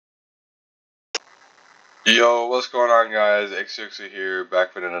Yo, what's going on guys? X6 here,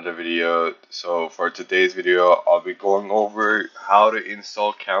 back with another video. So for today's video, I'll be going over how to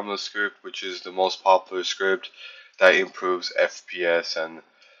install Camlan Script, which is the most popular script that improves FPS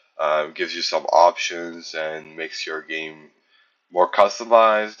and gives you some options and makes your game more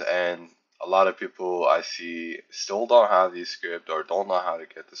customized. And a lot of people I see still don't have the script or don't know how to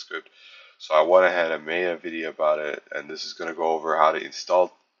get the script. So I went ahead and made a video about it, and this is going to go over how to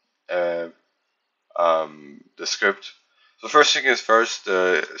install uh, the script. So first thing is first,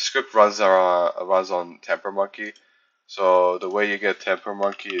 the script runs on Tampermonkey. So the way you get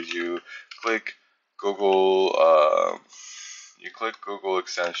Tampermonkey is click Google Google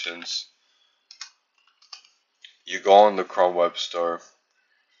extensions. You go on the Chrome Web Store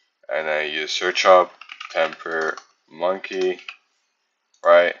and then you search up Tampermonkey,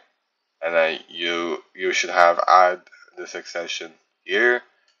 right? And then you should have add this extension here.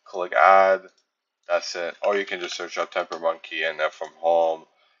 Click add. That's it. Or you can just search up Tampermonkey and then from home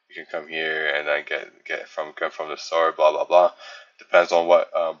you can come here and then get from the store. Blah blah blah. Depends on what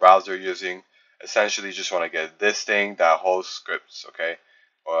browser you're using. Essentially, you just want to get this thing that holds scripts, okay,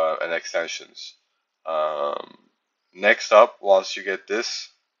 and extensions. Um, Next up, once you get this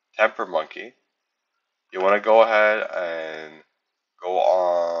Tampermonkey, you want to go ahead and go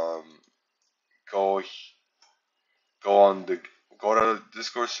on go go on the go to the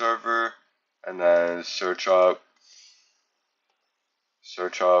Discord server and then search up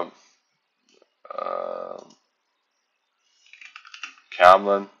um,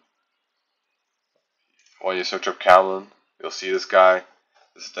 Camlan. When you search up Camlan, you'll see this guy.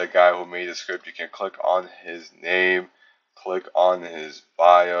 This is the guy who made the script. You can click on his name, click on his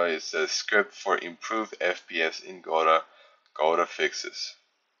bio. It says script for improved FPS in Gota. Gota fixes.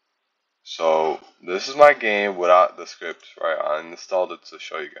 So this is my game without the script, right? I installed it to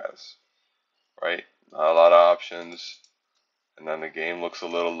show you guys, right? Not a lot of options, and then the game looks a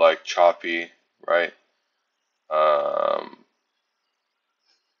little like choppy, right? Um,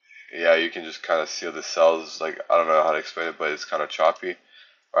 yeah, you can just kind of see the cells. Like, I don't know how to explain it, but it's kind of choppy,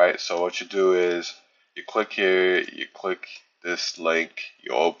 right? So what you do is you click here, you click this link,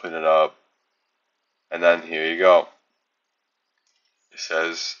 you open it up, and then here you go. It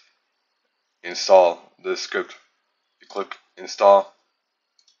says install this script. You click install,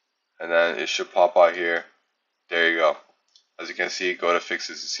 and then it should pop out here. There you go. As you can see, Go to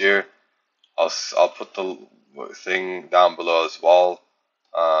Fixes is here. I'll put the thing down below as well.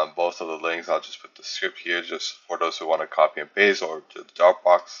 Both of the links. I'll just put the script here just for those who want to copy and paste, or the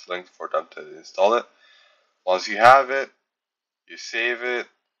Dropbox link for them to install it. Once you have it, you save it.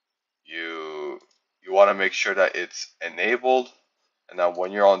 You want to make sure that it's enabled, and then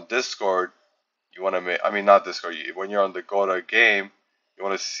when you're on Discord, you want to make. I mean, not Discord. When you're on the Gota game, you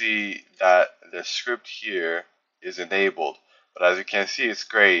want to see that the script here is enabled. But as you can see, it's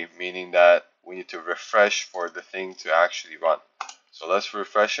gray, meaning that we need to refresh for the thing to actually run. So let's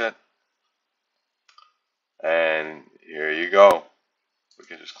refresh it. And here you go. We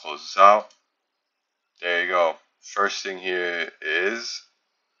can just close this out. There you go. First thing here is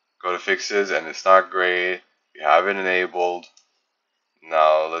go to fixes, and it's not gray. You have it enabled.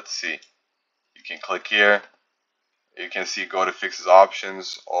 Now let's see. You can click here. You can see go to fixes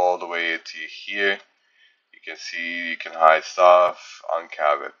options all the way to here. You can see you can hide stuff,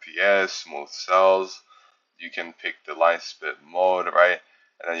 uncap FPS, smooth cells. You can pick the line split mode, right?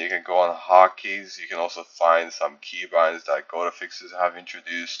 And then you can go on hotkeys. You can also find some keybinds that Gota fixes have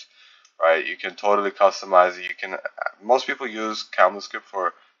introduced, right? You can totally customize it. Most people use Camlan Script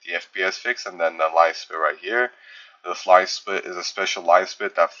for the FPS fix, and then the line split right here. This line split is a special line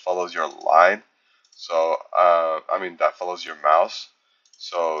split that follows your line. So, that follows your mouse.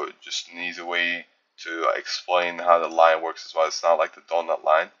 So, just an easy way to explain how the line works as well. It's not like the donut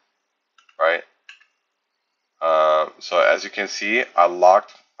line, right? So as you can see,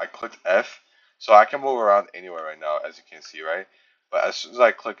 I clicked F, so I can move around anywhere right now, as you can see, right? But as soon as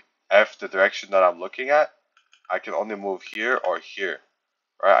I click F, the direction that I'm looking at, I can only move here or here,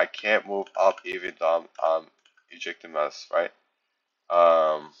 right? I can't move up even though I'm ejecting mouse, right?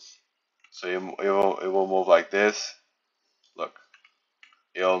 So it will move like this. Look,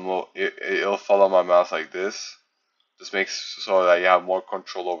 it'll follow my mouse like this. This makes so that you have more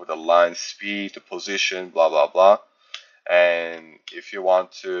control over the line speed, the position, blah blah blah. And if you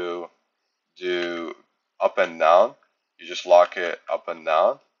want to do up and down, you just lock it up and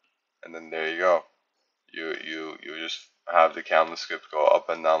down, and then there you go. You just have the Camlan script go up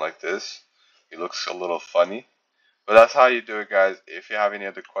and down like this. It looks a little funny, but that's how you do it, guys. If you have any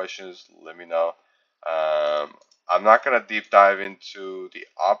other questions, let me know. I'm not gonna deep dive into the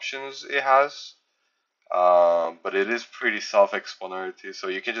options it has. but it is pretty self-explanatory, so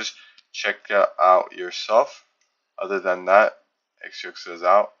you can just check it out yourself. Other than that, XUX is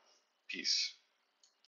out. Peace.